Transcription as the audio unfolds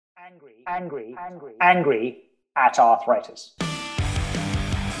angry at arthritis.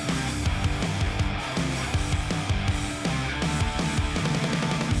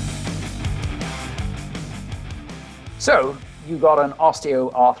 So, you got an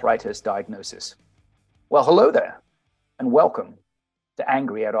osteoarthritis diagnosis. Well, hello there, and welcome to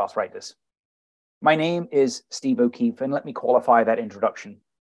Angry at Arthritis. My name is Steve O'Keefe, and let me qualify that introduction.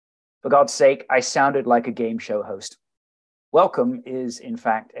 For God's sake, I sounded like a game show host. Welcome is, in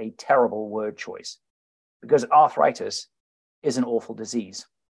fact, a terrible word choice, because arthritis is an awful disease.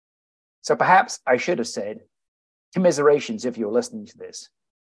 So perhaps I should have said, commiserations if you're listening to this,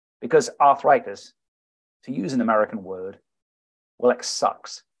 because arthritis, to use an American word, well, it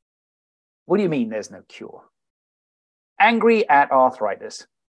sucks. What do you mean there's no cure? Angry at arthritis.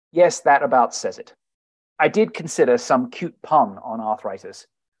 Yes, that about says it. I did consider some cute pun on arthritis,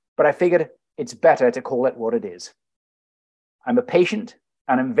 but I figured it's better to call it what it is. I'm a patient,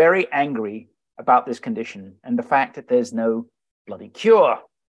 and I'm very angry about this condition and the fact that there's no bloody cure.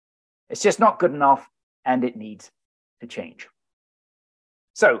 It's just not good enough, and it needs to change.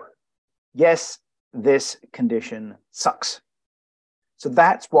 So, yes, this condition sucks. So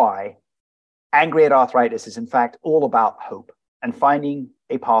that's why Angry at Arthritis is in fact all about hope and finding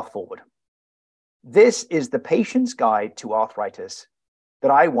a path forward. This is the patient's guide to arthritis that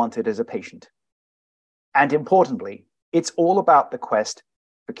I wanted as a patient. And importantly, it's all about the quest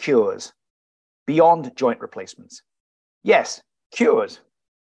for cures beyond joint replacements. Yes, cures.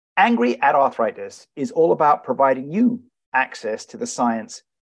 Angry at Arthritis is all about providing you access to the science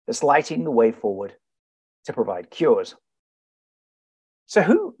that's lighting the way forward to provide cures. So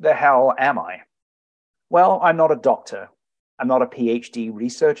who the hell am I? Well, I'm not a doctor. I'm not a PhD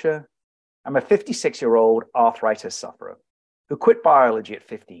researcher. I'm a 56-year-old arthritis sufferer who quit biology at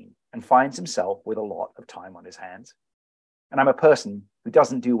 15 and finds himself with a lot of time on his hands. And I'm a person who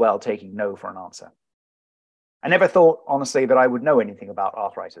doesn't do well taking no for an answer. I never thought, honestly, that I would know anything about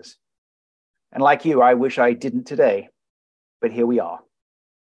arthritis. And like you, I wish I didn't today, but here we are.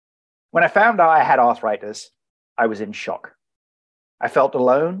 When I found out I had arthritis, I was in shock. I felt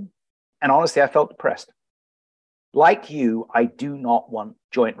alone, and honestly, I felt depressed. Like you, I do not want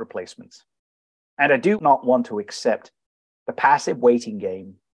joint replacements. And I do not want to accept the passive waiting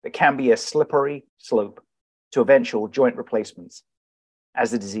game that can be a slippery slope to eventual joint replacements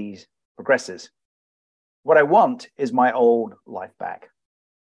as the disease progresses. What I want is my old life back.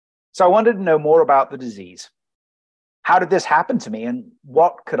 So I wanted to know more about the disease. How did this happen to me, and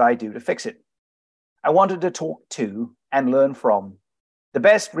what could I do to fix it? I wanted to talk to and learn from the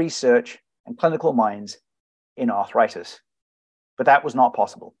best research and clinical minds in arthritis, but that was not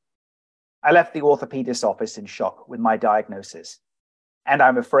possible. I left the orthopedist's office in shock with my diagnosis, and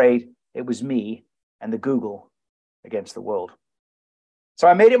I'm afraid it was me and the Google against the world. So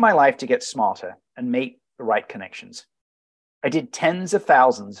I made it my life to get smarter and make the right connections. I did tens of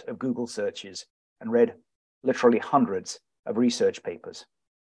thousands of Google searches and read literally hundreds of research papers.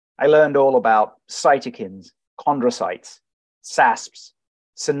 I learned all about cytokines, chondrocytes, SASPs,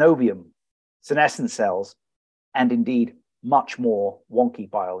 synovium, senescent cells, and indeed much more wonky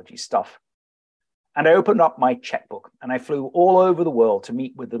biology stuff. And I opened up my checkbook and I flew all over the world to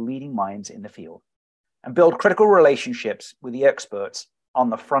meet with the leading minds in the field and build critical relationships with the experts on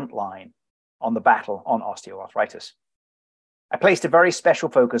the front line on the battle on osteoarthritis. I placed a very special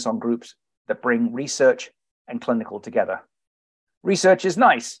focus on groups that bring research and clinical together. Research is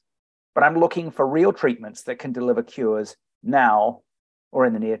nice, but I'm looking for real treatments that can deliver cures now or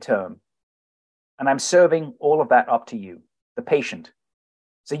in the near term. And I'm serving all of that up to you, the patient,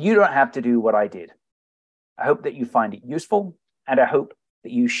 so you don't have to do what I did. I hope that you find it useful, and I hope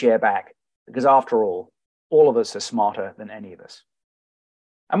that you share back, because after all of us are smarter than any of us.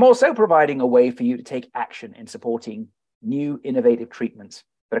 I'm also providing a way for you to take action in supporting new innovative treatments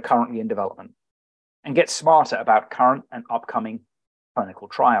that are currently in development and get smarter about current and upcoming clinical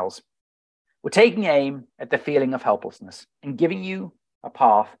trials. We're taking aim at the feeling of helplessness and giving you a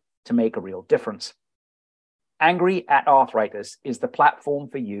path to make a real difference. Angry at Arthritis is the platform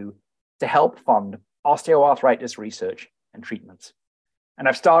for you to help fund osteoarthritis research and treatments. And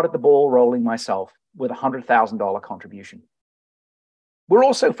I've started the ball rolling myself with a $100,000 contribution. We're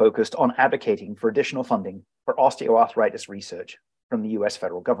also focused on advocating for additional funding for osteoarthritis research from the US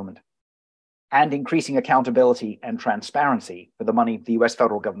federal government and increasing accountability and transparency for the money the US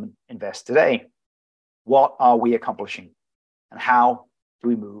federal government invests today. What are we accomplishing, and how do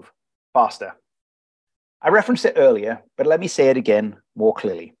we move faster? I referenced it earlier, but let me say it again more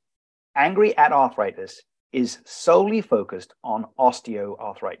clearly. Angry at Arthritis is solely focused on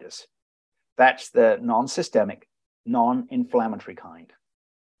osteoarthritis. That's the non-systemic, non-inflammatory kind.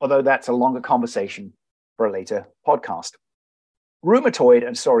 although that's a longer conversation for a later podcast. Rheumatoid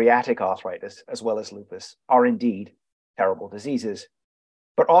and psoriatic arthritis, as well as lupus, are indeed terrible diseases,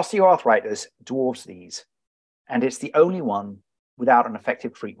 but osteoarthritis dwarfs these, and it's the only one without an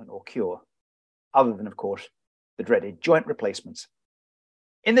effective treatment or cure, other than, of course, the dreaded joint replacements.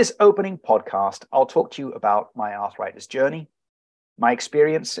 In this opening podcast, I'll talk to you about my arthritis journey, my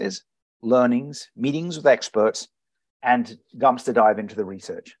experiences, learnings, meetings with experts, and dumpster dive into the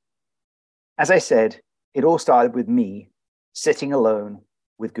research. As I said, it all started with me sitting alone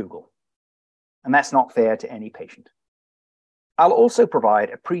with Google, and that's not fair to any patient. I'll also provide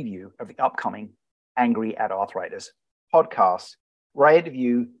a preview of the upcoming Angry at Arthritis podcast, where I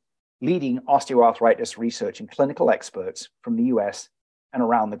interview leading osteoarthritis research and clinical experts from the US and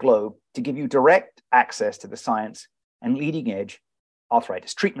around the globe to give you direct access to the science and leading edge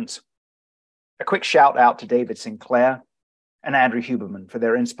arthritis treatments. A quick shout out to David Sinclair and Andrew Huberman for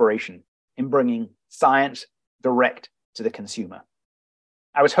their inspiration in bringing science direct to the consumer.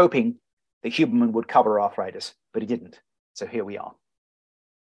 I was hoping that Huberman would cover arthritis, but he didn't. So here we are.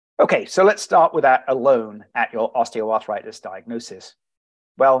 Okay, so let's start with that alone at your osteoarthritis diagnosis.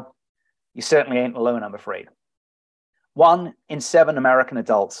 Well, you certainly ain't alone, I'm afraid. 1 in 7 American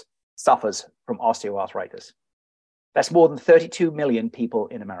adults suffers from osteoarthritis. That's more than 32 million people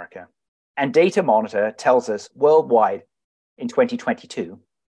in America. And Data Monitor tells us worldwide in 2022,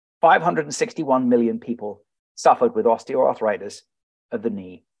 561 million people suffered with osteoarthritis of the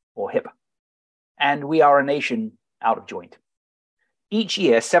knee or hip. And we are a nation out of joint. Each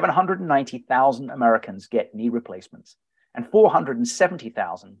year, 790,000 Americans get knee replacements and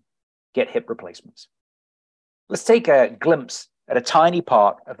 470,000 get hip replacements. Let's take a glimpse at a tiny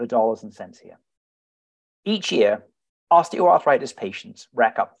part of the dollars and cents here. Each year, osteoarthritis patients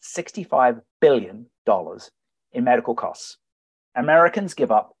rack up $65 billion in medical costs. Americans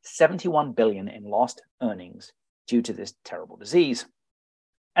give up $71 billion in lost earnings due to this terrible disease.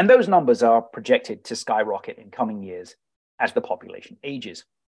 And those numbers are projected to skyrocket in coming years as the population ages.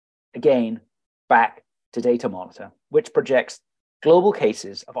 Again, back to Data Monitor, which projects global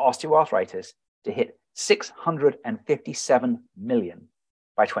cases of osteoarthritis to hit 657 million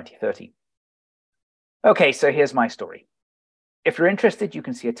by 2030. Okay, so here's my story. If you're interested, you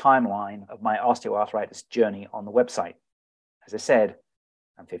can see a timeline of my osteoarthritis journey on the website. As I said,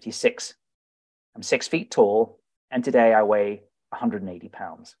 I'm 56. I'm 6 feet tall, and today I weigh 180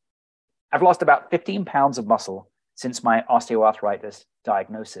 pounds. I've lost about 15 pounds of muscle since my osteoarthritis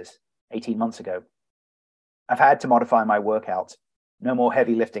diagnosis 18 months ago. I've had to modify my workouts. No more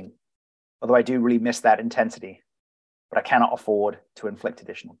heavy lifting, although I do really miss that intensity, but I cannot afford to inflict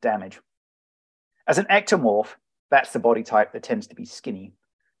additional damage. As an ectomorph, that's the body type that tends to be skinny.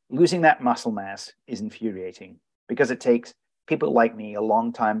 Losing that muscle mass is infuriating because it takes people like me a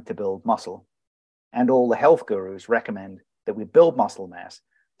long time to build muscle, and all the health gurus recommend that we build muscle mass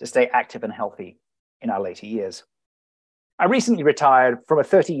to stay active and healthy in our later years. I recently retired from a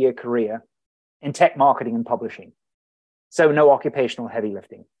 30-year career in tech marketing and publishing, so no occupational heavy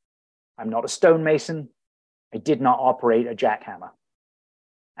lifting. I'm not a stonemason. I did not operate a jackhammer.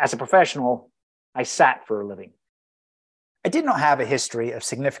 As a professional, I sat for a living. I did not have a history of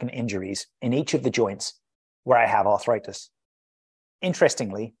significant injuries in each of the joints where I have arthritis.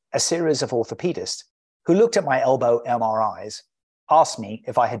 Interestingly, a series of orthopedists who looked at my elbow MRIs asked me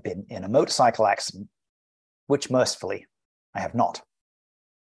if I had been in a motorcycle accident, which mercifully I have not.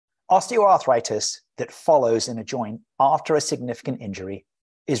 Osteoarthritis that follows in a joint after a significant injury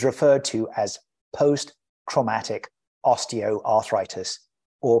is referred to as post-traumatic osteoarthritis,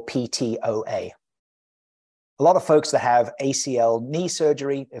 or PTOA. A lot of folks that have ACL knee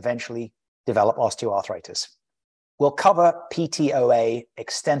surgery eventually develop osteoarthritis. We'll cover PTOA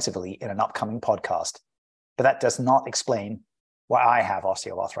extensively in an upcoming podcast, but that does not explain why I have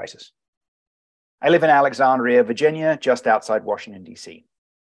osteoarthritis. I live in Alexandria, Virginia, just outside Washington, D.C.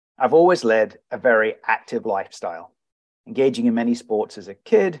 I've always led a very active lifestyle, engaging in many sports as a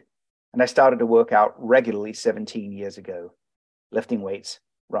kid, and I started to work out regularly 17 years ago, lifting weights,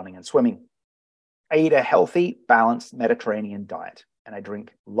 running and swimming. I eat a healthy, balanced Mediterranean diet, and I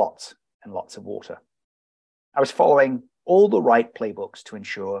drink lots and lots of water. I was following all the right playbooks to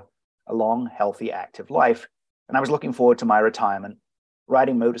ensure a long, healthy, active life, and I was looking forward to my retirement,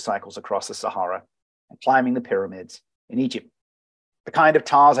 riding motorcycles across the Sahara and climbing the pyramids in Egypt. The kind of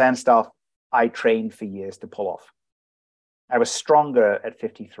Tarzan stuff I trained for years to pull off. I was stronger at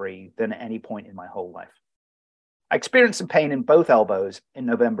 53 than at any point in my whole life. I experienced some pain in both elbows in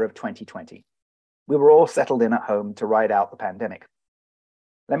November of 2020. We were all settled in at home to ride out the pandemic.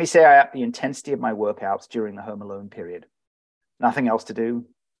 Let me say I upped the intensity of my workouts during the home alone period. Nothing else to do,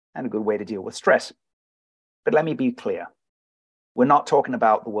 and a good way to deal with stress. But let me be clear. We're not talking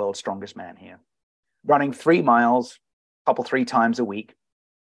about the world's strongest man here. Running 3 miles, three times a week,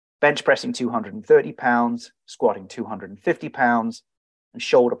 bench pressing 230 pounds, squatting 250 pounds, and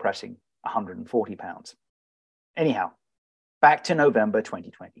shoulder pressing 140 pounds. Anyhow, back to November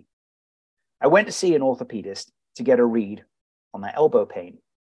 2020. I went to see an orthopedist to get a read on my elbow pain.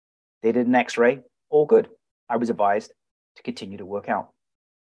 They did an x-ray, all good. I was advised to continue to work out.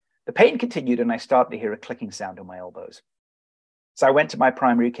 The pain continued and I started to hear a clicking sound in my elbows. So I went to my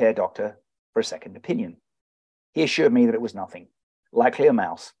primary care doctor for a second opinion. He assured me that it was nothing, likely a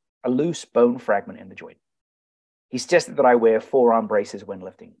mouse, a loose bone fragment in the joint. He suggested that I wear forearm braces when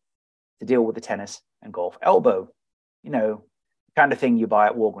lifting to deal with the tennis and golf elbow. You know, the kind of thing you buy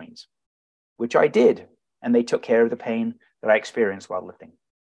at Walgreens, which I did, and they took care of the pain that I experienced while lifting.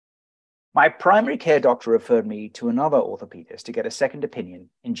 My primary care doctor referred me to another orthopedist to get a second opinion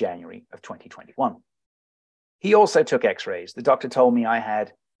in January of 2021. He also took x-rays. The doctor told me I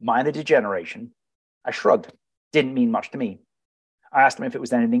had minor degeneration. I shrugged. Didn't mean much to me. I asked him if it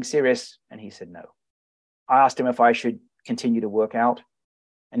was anything serious, and he said no. I asked him if I should continue to work out,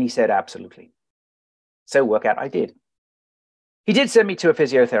 and he said absolutely. So work out I did. He did send me to a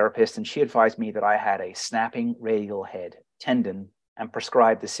physiotherapist, and she advised me that I had a snapping radial head tendon and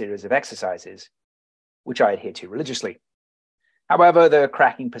prescribed a series of exercises, which I adhered to religiously. However, the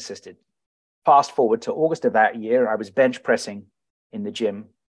cracking persisted. Fast forward to August of that year, I was bench pressing in the gym.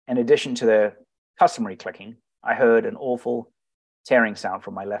 In addition to the customary clicking, I heard an awful tearing sound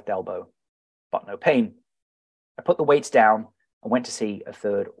from my left elbow, but no pain. I put the weights down and went to see a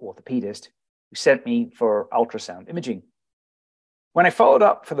third orthopedist who sent me for ultrasound imaging. When I followed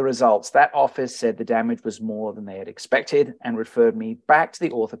up for the results, that office said the damage was more than they had expected and referred me back to the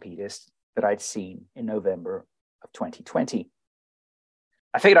orthopedist that I'd seen in November of 2020.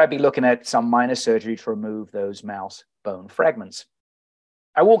 I figured I'd be looking at some minor surgery to remove those mouse bone fragments.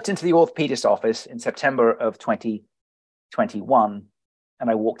 I walked into the orthopedist office in September of 2021, and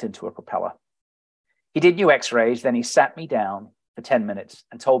I walked into a propeller. He did new x-rays, then he sat me down for 10 minutes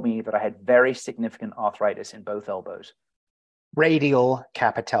and told me that I had very significant arthritis in both elbows. Radial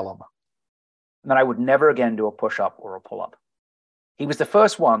capitellum. And that I would never again do a push-up or a pull-up. He was the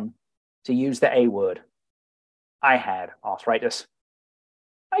first one to use the A word. I had arthritis.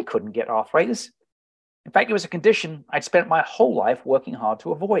 I couldn't get arthritis. In fact, it was a condition I'd spent my whole life working hard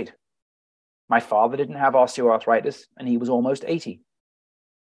to avoid. My father didn't have osteoarthritis, and he was almost 80.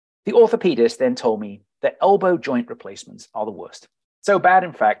 The orthopedist then told me that elbow joint replacements are the worst. So bad,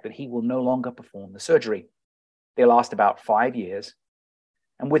 in fact, that he will no longer perform the surgery. They last about 5 years,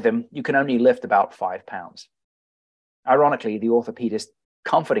 and with them, you can only lift about 5 pounds. Ironically, the orthopedist's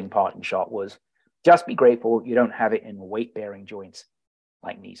comforting parting shot was, just be grateful you don't have it in weight-bearing joints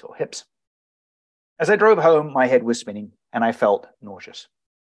like knees or hips. As I drove home, my head was spinning, and I felt nauseous.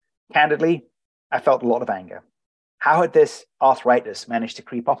 Candidly, I felt a lot of anger. How had this arthritis managed to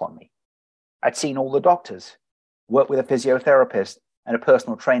creep up on me? I'd seen all the doctors, worked with a physiotherapist and a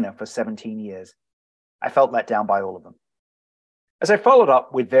personal trainer for 17 years. I felt let down by all of them. As I followed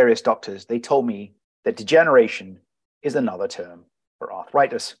up with various doctors, they told me that degeneration is another term for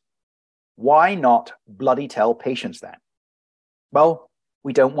arthritis. Why not bloody tell patients that? Well,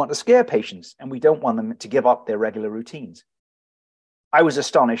 we don't want to scare patients, and we don't want them to give up their regular routines. I was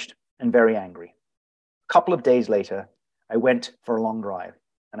astonished and very angry. A couple of days later, I went for a long drive,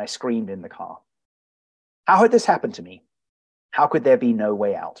 and I screamed in the car. How had this happened to me? How could there be no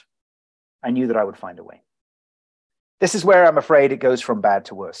way out? I knew that I would find a way. This is where I'm afraid it goes from bad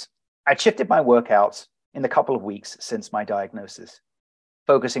to worse. I shifted my workouts in the couple of weeks since my diagnosis,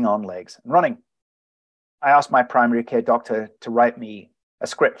 focusing on legs and running. I asked my primary care doctor to write me a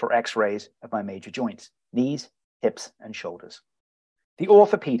script for x-rays of my major joints, knees, hips, and shoulders. The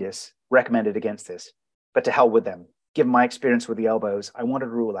orthopedist recommended against this, but to hell with them. Given my experience with the elbows, I wanted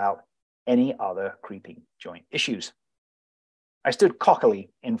to rule out any other creeping joint issues. I stood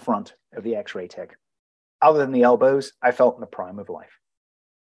cockily in front of the x-ray tech. Other than the elbows, I felt in the prime of life.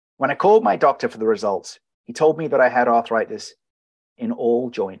 When I called my doctor for the results, he told me that I had arthritis in all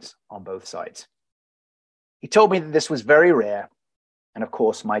joints on both sides. He told me that this was very rare, and of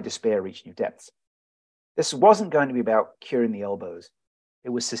course, my despair reached new depths. This wasn't going to be about curing the elbows. It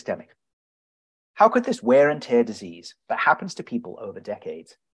was systemic. How could this wear and tear disease that happens to people over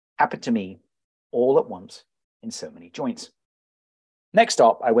decades happen to me all at once in so many joints? Next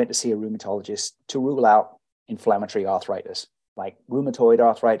up, I went to see a rheumatologist to rule out inflammatory arthritis, like rheumatoid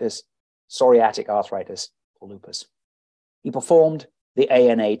arthritis, psoriatic arthritis, or lupus. He performed the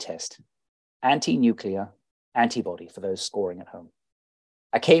ANA test, anti-nuclear antibody for those scoring at home.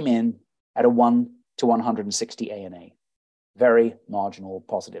 I came in at a 1 to 160 ANA, very marginal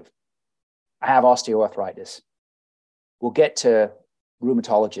positive. I have osteoarthritis. We'll get to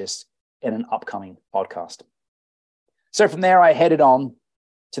rheumatologists in an upcoming podcast. So from there, I headed on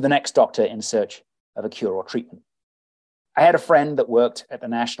to the next doctor in search of a cure or treatment. I had a friend that worked at the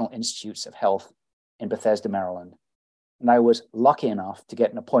National Institutes of Health in Bethesda, Maryland, and I was lucky enough to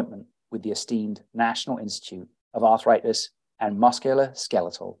get an appointment with the esteemed National Institute of Arthritis and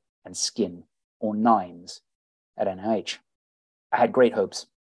Musculoskeletal and Skin, or NIMS, at NIH. I had great hopes.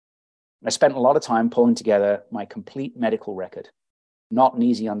 I spent a lot of time pulling together my complete medical record, not an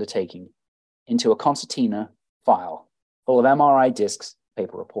easy undertaking, into a concertina file full of MRI discs,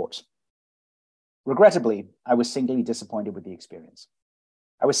 paper reports. Regrettably, I was singularly disappointed with the experience.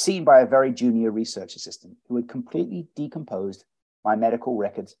 I was seen by a very junior research assistant who had completely decomposed my medical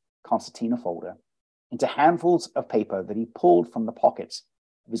records concertina folder into handfuls of paper that he pulled from the pockets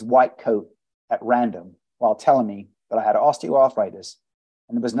of his white coat at random while telling me that I had osteoarthritis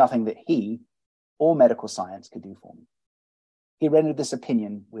and there was nothing that he or medical science could do for me. He rendered this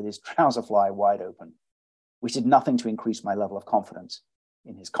opinion with his trouser fly wide open, which did nothing to increase my level of confidence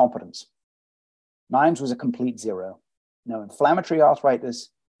in his competence. NIMS was a complete zero. No inflammatory arthritis,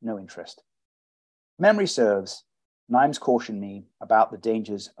 no interest. Memory serves, NIMS cautioned me about the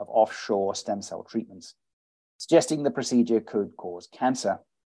dangers of offshore stem cell treatments, suggesting the procedure could cause cancer,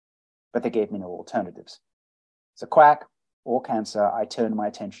 but they gave me no alternatives. So quack or cancer, I turned my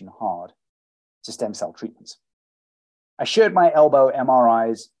attention hard to stem cell treatments. I shared my elbow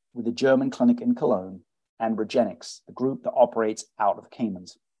MRIs with a German clinic in Cologne and Regenix, the group that operates out of the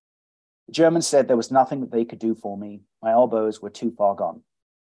Caymans. The Germans said there was nothing that they could do for me. My elbows were too far gone.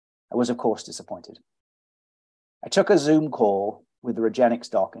 I was, of course, disappointed. I took a Zoom call with the Regenix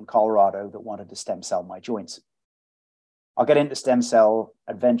doc in Colorado that wanted to stem cell my joints. I'll get into stem cell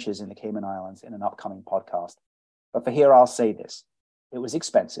adventures in the Cayman Islands in an upcoming podcast. But for here, I'll say this. It was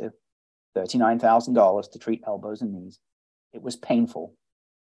expensive, $39,000 to treat elbows and knees. It was painful.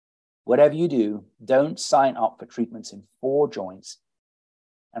 Whatever you do, don't sign up for treatments in 4 joints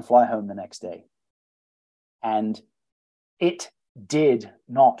and fly home the next day. And it did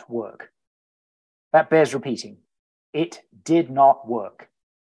not work. That bears repeating. It did not work.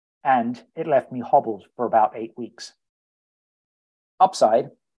 And it left me hobbled for about 8 weeks. Upside,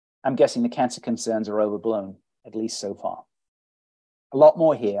 I'm guessing the cancer concerns are overblown, at least so far. A lot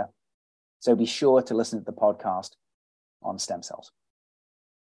more here, so be sure to listen to the podcast on stem cells.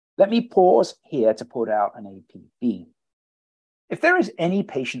 Let me pause here to put out an APB. If there is any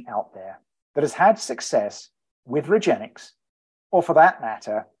patient out there that has had success with Regenix, or for that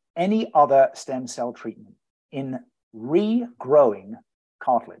matter, any other stem cell treatment in regrowing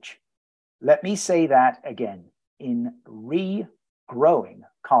cartilage, let me say that again, in regrowing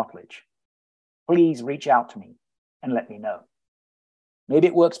cartilage, please reach out to me and let me know. Maybe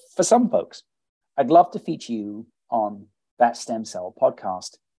it works for some folks. I'd love to feature you on that stem cell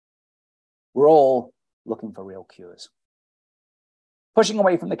podcast. We're all looking for real cures. Pushing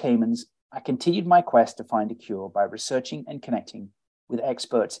away from the Caymans, I continued my quest to find a cure by researching and connecting with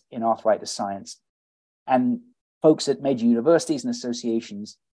experts in arthritis science. And folks at major universities and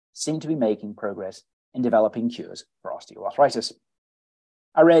associations seem to be making progress in developing cures for osteoarthritis.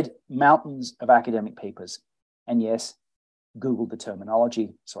 I read mountains of academic papers, and yes, Googled the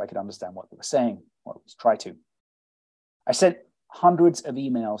terminology so I could understand what they were saying, or at least try to. I sent hundreds of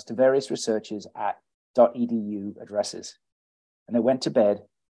emails to various researchers at .edu addresses, and I went to bed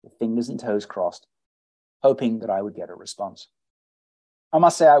with fingers and toes crossed, hoping that I would get a response. I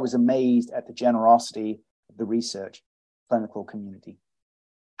must say I was amazed at the generosity of the research clinical community.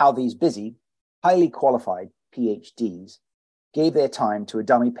 How these busy, highly qualified PhDs gave their time to a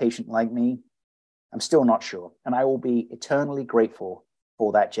dummy patient like me, I'm still not sure, and I will be eternally grateful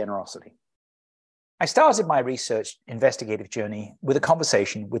for that generosity. I started my research investigative journey with a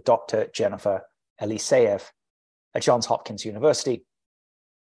conversation with Dr. Jennifer Eliseyev at Johns Hopkins University.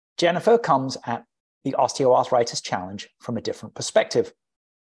 Jennifer comes at the osteoarthritis challenge from a different perspective.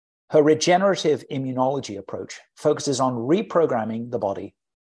 Her regenerative immunology approach focuses on reprogramming the body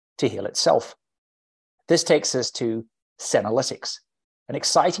to heal itself. This takes us to senolytics, an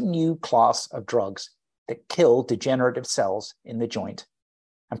exciting new class of drugs that kill degenerative cells in the joint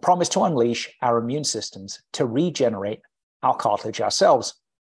and promise to unleash our immune systems to regenerate our cartilage ourselves.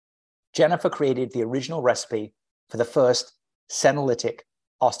 Jennifer created the original recipe for the first senolytic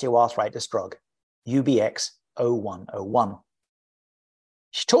osteoarthritis drug, UBX0101.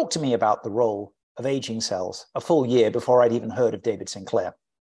 She talked to me about the role of aging cells a full year before I'd even heard of David Sinclair.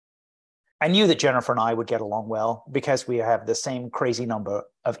 I knew that Jennifer and I would get along well because we have the same crazy number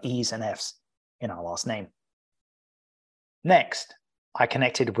of E's and F's in our last name. Next, I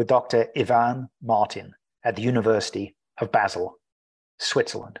connected with Dr. Ivan Martin at the University of Basel,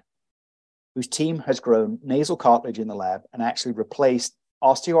 Switzerland, whose team has grown nasal cartilage in the lab and actually replaced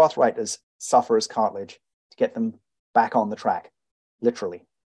osteoarthritis sufferers' cartilage to get them back on the track, literally.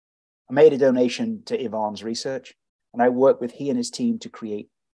 I made a donation to Ivan's research, and I worked with he and his team to create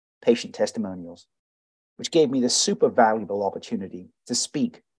patient testimonials, which gave me the super valuable opportunity to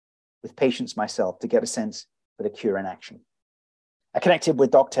speak with patients myself to get a sense for the cure in action. I connected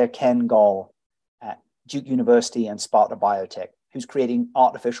with Dr. Ken Gall at Duke University and Sparta Biotech, who's creating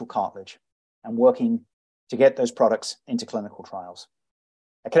artificial cartilage and working to get those products into clinical trials.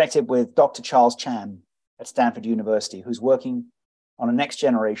 I connected with Dr. Charles Chan at Stanford University, who's working on a next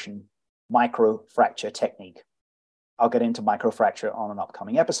generation microfracture technique. I'll get into microfracture on an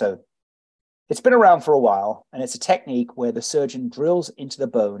upcoming episode. It's been around for a while, and it's a technique where the surgeon drills into the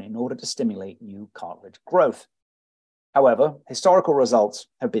bone in order to stimulate new cartilage growth. However, historical results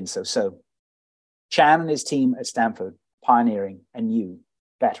have been so-so. Chan and his team at Stanford pioneering a new,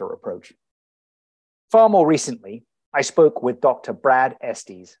 better approach. Far more recently, I spoke with Dr. Brad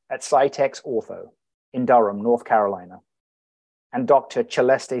Estes at Cytex Ortho in Durham, North Carolina, and Dr.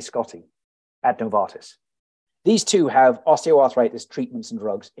 Celeste Scotti at Novartis. These two have osteoarthritis treatments and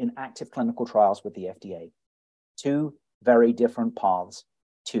drugs in active clinical trials with the FDA. Two very different paths,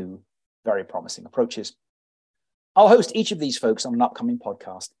 two very promising approaches. I'll host each of these folks on an upcoming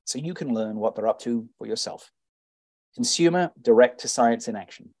podcast so you can learn what they're up to for yourself. Consumer direct to science in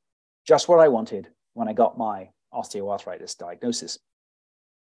action. Just what I wanted when I got my osteoarthritis diagnosis.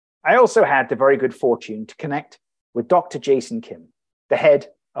 I also had the very good fortune to connect with Dr. Jason Kim, the head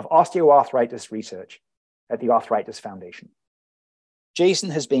of osteoarthritis research at the Arthritis Foundation. Jason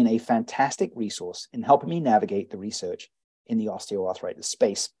has been a fantastic resource in helping me navigate the research in the osteoarthritis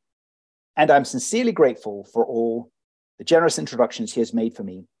space. And I'm sincerely grateful for all the generous introductions he has made for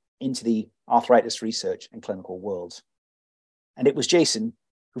me into the arthritis research and clinical worlds. And it was Jason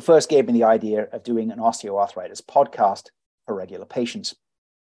who first gave me the idea of doing an osteoarthritis podcast for regular patients.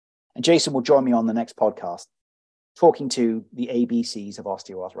 And Jason will join me on the next podcast, talking to the ABCs of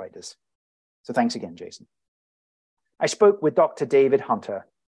osteoarthritis. So thanks again, Jason. I spoke with Dr. David Hunter,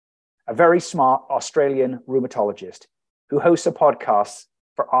 a very smart Australian rheumatologist who hosts a podcast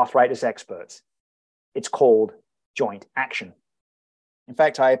for arthritis experts. It's called Joint Action. In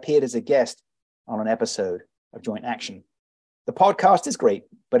fact, I appeared as a guest on an episode of Joint Action. The podcast is great,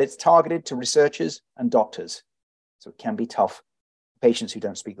 but it's targeted to researchers and doctors, so it can be tough for patients who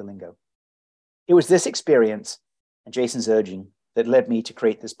don't speak the lingo. It was this experience and Jason's urging that led me to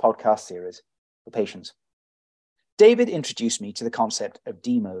create this podcast series for patients. David introduced me to the concept of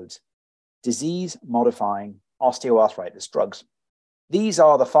DMODs, disease-modifying osteoarthritis drugs. These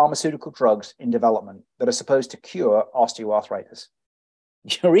are the pharmaceutical drugs in development that are supposed to cure osteoarthritis.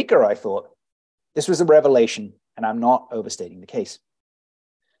 Eureka, I thought. This was a revelation, and I'm not overstating the case.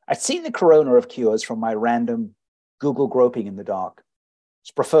 I'd seen the corona of cures from my random Google groping in the dark,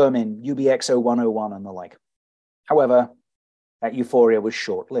 sprofurmin, UBX0101, and the like. However, that euphoria was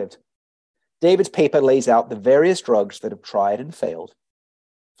short-lived. David's paper lays out the various drugs that have tried and failed.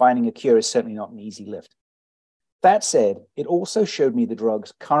 Finding a cure is certainly not an easy lift. That said, it also showed me the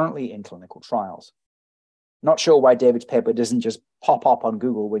drugs currently in clinical trials. Not sure why David's paper doesn't just pop up on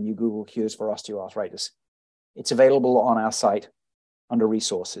Google when you Google cures for osteoarthritis. It's available on our site under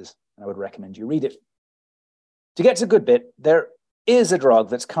resources, and I would recommend you read it. To get to the good bit, there is a drug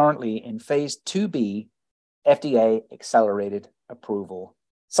that's currently in phase 2B FDA accelerated approval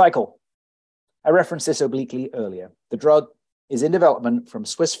cycle. I referenced this obliquely earlier. The drug is in development from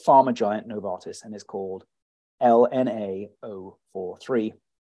Swiss pharma giant Novartis and is called LNA043.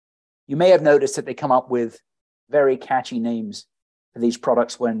 You may have noticed that they come up with very catchy names for these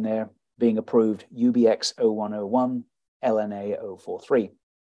products when they're being approved: UBX0101, LNA043.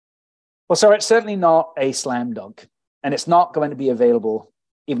 Well, so it's certainly not a slam dunk, and it's not going to be available,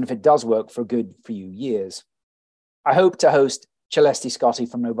 even if it does work, for a good few years. I hope to host Celeste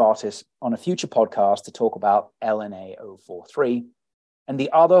Scotti from Novartis on a future podcast to talk about LNA043 and the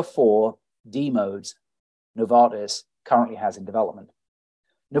other 4 DMODs Novartis currently has in development.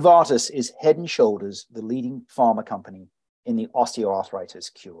 Novartis is head and shoulders the leading pharma company in the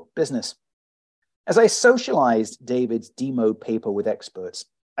osteoarthritis cure business. As I socialized David's DMOD paper with experts,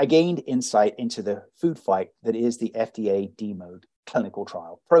 I gained insight into the food fight that is the FDA DMOD clinical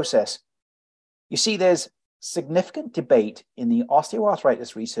trial process. You see, there's significant debate in the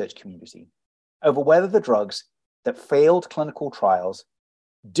osteoarthritis research community over whether the drugs that failed clinical trials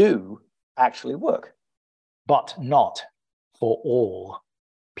do actually work. But not for all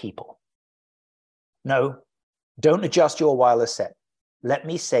people. No, don't adjust your wireless set. Let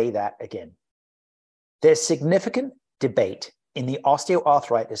me say that again. There's significant debate in the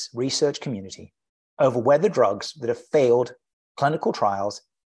osteoarthritis research community over whether drugs that have failed clinical trials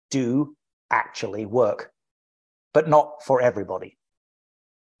do actually work, but not for everybody.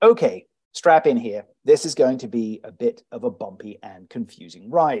 Okay, strap in here. This is going to be a bit of a bumpy and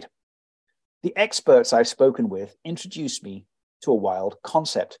confusing ride. The experts I've spoken with introduced me to a wild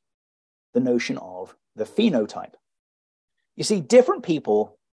concept, the notion of the phenotype. You see, different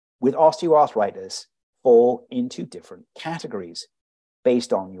people with osteoarthritis fall into different categories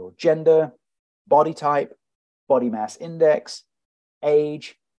based on your gender, body type, body mass index,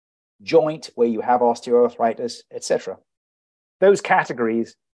 age, joint where you have osteoarthritis, etc. Those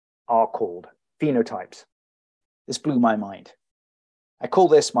categories are called phenotypes. This blew my mind. I call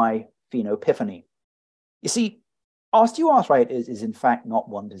this my phenoepiphany. You see, osteoarthritis is in fact not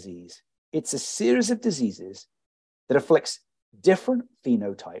one disease. It's a series of diseases that afflicts different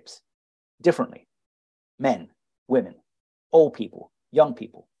phenotypes differently. Men, women, old people, young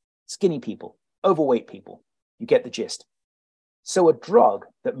people, skinny people, overweight people. You get the gist. So a drug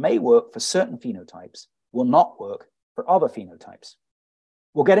that may work for certain phenotypes will not work for other phenotypes.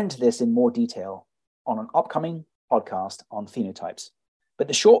 We'll get into this in more detail on an upcoming podcast on phenotypes. But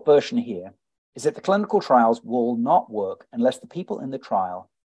the short version here is that the clinical trials will not work unless the people in the trial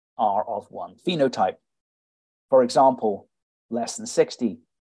are of one phenotype. For example, less than 60.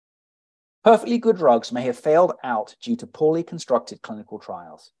 Perfectly good drugs may have failed out due to poorly constructed clinical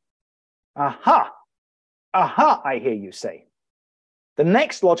trials. Aha! Aha, I hear you say. The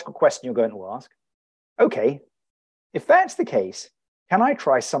next logical question you're going to ask, okay, if that's the case, can I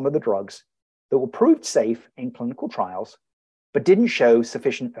try some of the drugs that were proved safe in clinical trials, but didn't show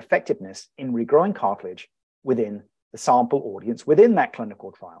sufficient effectiveness in regrowing cartilage within the sample audience within that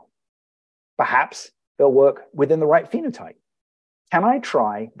clinical trial? Perhaps they'll work within the right phenotype. Can I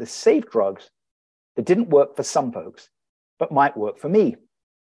try the safe drugs that didn't work for some folks, but might work for me?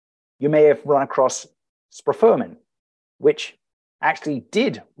 You may have run across sprofurmin, which actually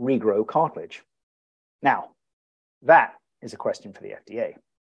did regrow cartilage. Now, that is a question for the FDA.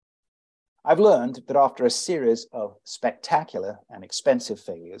 I've learned that after a series of spectacular and expensive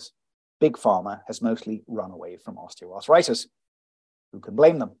failures, Big Pharma has mostly run away from osteoarthritis. Who can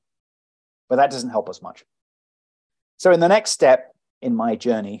blame them? But that doesn't help us much. So in the next step in my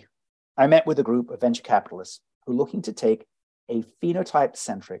journey, I met with a group of venture capitalists who are looking to take a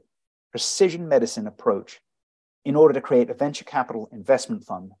phenotype-centric, precision medicine approach in order to create a venture capital investment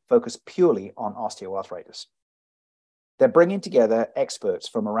fund focused purely on osteoarthritis. They're bringing together experts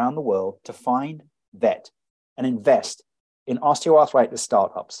from around the world to find, vet, and invest in osteoarthritis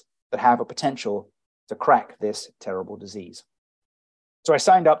startups that have a potential to crack this terrible disease. So I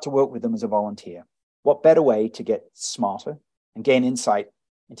signed up to work with them as a volunteer. What better way to get smarter and gain insight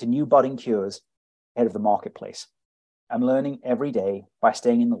into new budding cures ahead of the marketplace? I'm learning every day by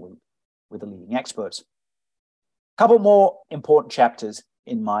staying in the loop with the leading experts. A couple more important chapters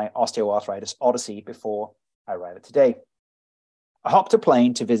in my osteoarthritis odyssey before I write it today. I hopped a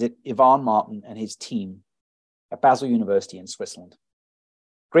plane to visit Ivan Martin and his team at Basel University in Switzerland.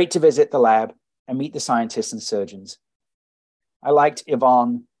 Great to visit the lab and meet the scientists and surgeons. I liked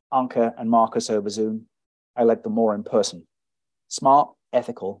Ivan, Anke, and Marcus over Zoom. I liked them more in person. Smart,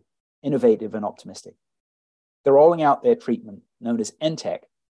 ethical, innovative, and optimistic. They're rolling out their treatment, known as NTEC,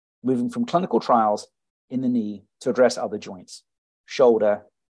 moving from clinical trials in the knee to address other joints, shoulder,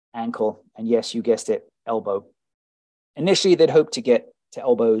 ankle, and yes, you guessed it, elbow. Initially, they'd hoped to get to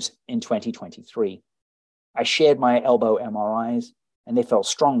elbows in 2023. I shared my elbow MRIs, and they felt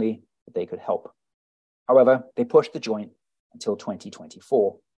strongly that they could help. However, they pushed the joint until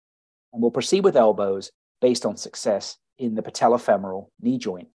 2024, and will proceed with elbows based on success in the patellofemoral knee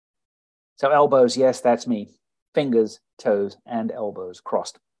joint. So elbows, yes, that's me. Fingers, toes, and elbows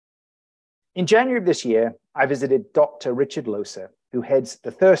crossed. In January of this year, I visited Dr. Richard Loser, who heads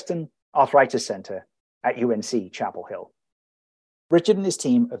the Thurston Arthritis Center at UNC Chapel Hill. Richard and his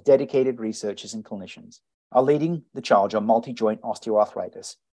team of dedicated researchers and clinicians are leading the charge on multi-joint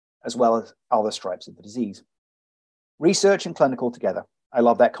osteoarthritis, as well as other stripes of the disease. Research and clinical together. I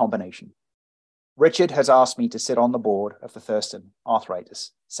love that combination. Richard has asked me to sit on the board of the Thurston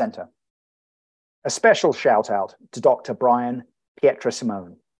Arthritis Center. A special shout out to Dr. Brian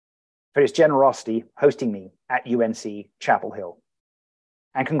Pietrasimone for his generosity hosting me at UNC Chapel Hill.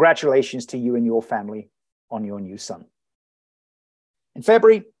 And congratulations to you and your family on your new son. In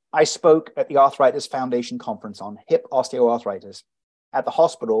February, I spoke at the Arthritis Foundation conference on hip osteoarthritis at the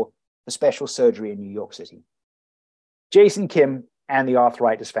hospital for special surgery in New York City. Jason Kim and the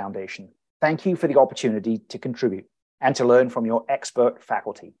Arthritis Foundation, thank you for the opportunity to contribute and to learn from your expert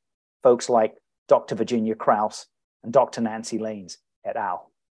faculty, folks like Dr. Virginia Krause and Dr. Nancy Lanes et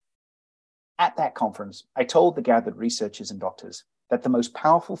al. At that conference, I told the gathered researchers and doctors that the most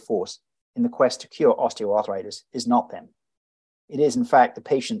powerful force in the quest to cure osteoarthritis is not them. It is, in fact, the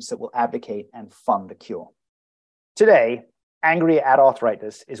patients that will advocate and fund a cure. Today, Angry at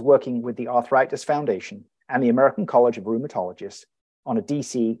Arthritis is working with the Arthritis Foundation and the American College of Rheumatologists on a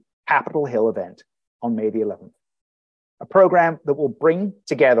DC Capitol Hill event on May the 11th, a program that will bring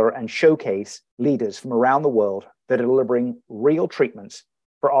together and showcase leaders from around the world that are delivering real treatments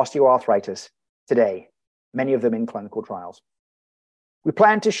for osteoarthritis today, many of them in clinical trials. We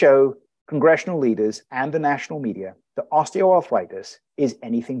plan to show congressional leaders and the national media that osteoarthritis is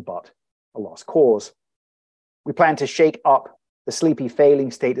anything but a lost cause. We plan to shake up the sleepy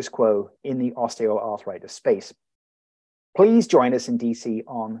failing status quo in the osteoarthritis space. Please join us in DC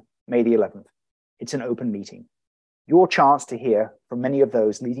on May the 11th. It's an open meeting. Your chance to hear from many of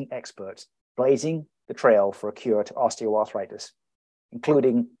those leading experts blazing the trail for a cure to osteoarthritis,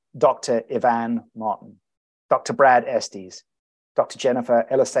 including Dr. Ivan Martin, Dr. Brad Estes, Dr. Jennifer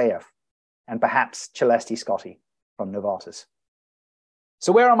Eliseyev, and perhaps Celeste Scotti from Novartis.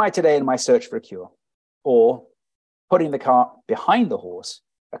 So where am I today in my search for a cure? Or, putting the cart behind the horse,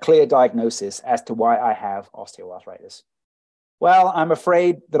 a clear diagnosis as to why I have osteoarthritis? Well, I'm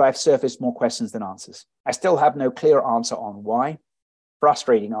afraid that I've surfaced more questions than answers. I still have no clear answer on why.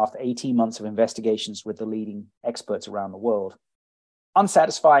 Frustrating after 18 months of investigations with the leading experts around the world.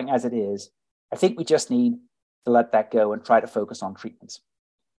 Unsatisfying as it is, I think we just need to let that go and try to focus on treatments.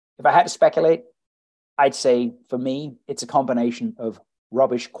 If I had to speculate, I'd say for me, it's a combination of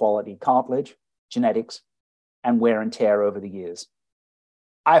rubbish quality cartilage, genetics, and wear and tear over the years.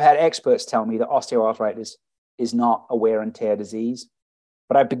 I've had experts tell me that osteoarthritis is not a wear and tear disease,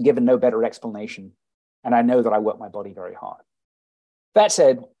 but I've been given no better explanation, and I know that I work my body very hard. That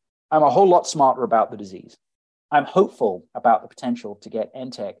said, I'm a whole lot smarter about the disease. I'm hopeful about the potential to get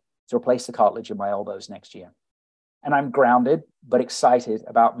NTEC to replace the cartilage in my elbows next year. And I'm grounded but excited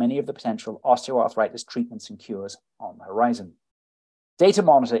about many of the potential osteoarthritis treatments and cures on the horizon. Data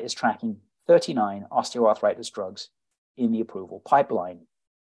Monitor is tracking 39 osteoarthritis drugs in the approval pipeline,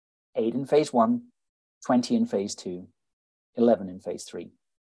 8 in phase 1, 20 in phase 2, 11 in phase 3.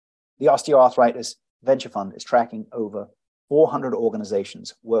 The Osteoarthritis Venture Fund is tracking over 400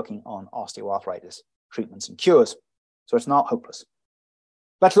 organizations working on osteoarthritis treatments and cures, so it's not hopeless.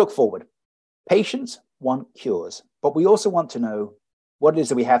 Let's look forward. Patients want cures, but we also want to know what it is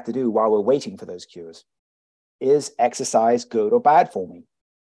that we have to do while we're waiting for those cures. Is exercise good or bad for me?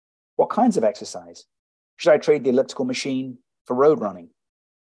 What kinds of exercise? Should I trade the elliptical machine for road running?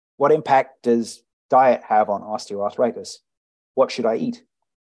 What impact does diet have on osteoarthritis? What should I eat?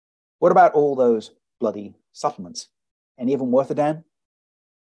 What about all those bloody supplements? Any of them worth a damn?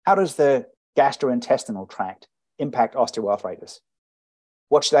 How does the gastrointestinal tract impact osteoarthritis?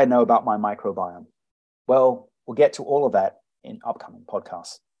 What should I know about my microbiome? Well, we'll get to all of that in upcoming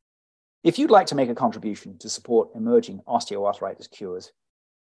podcasts. If you'd like to make a contribution to support emerging osteoarthritis cures,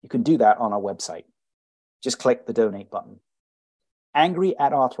 you can do that on our website. Just click the donate button. Angry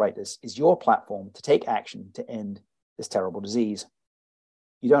at Arthritis is your platform to take action to end this terrible disease.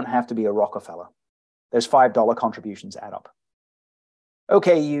 You don't have to be a Rockefeller. Those $5 contributions add up.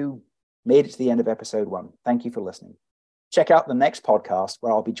 Okay, you made it to the end of episode 1. Thank you for listening. Check out the next podcast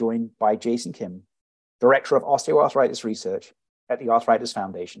where I'll be joined by Jason Kim, Director of Osteoarthritis Research at the Arthritis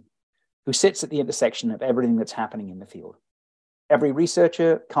Foundation, who sits at the intersection of everything that's happening in the field. Every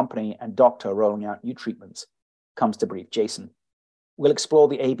researcher, company, and doctor rolling out new treatments comes to brief Jason. We'll explore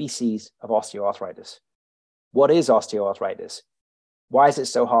the ABCs of osteoarthritis. What is osteoarthritis? Why is it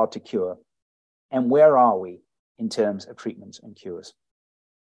so hard to cure? And where are we in terms of treatments and cures?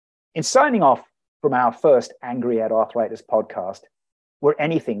 In signing off from our first Angry at Arthritis podcast, we're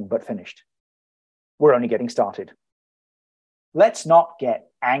anything but finished. We're only getting started. Let's not get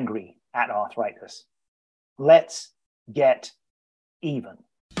angry at arthritis. Let's get even.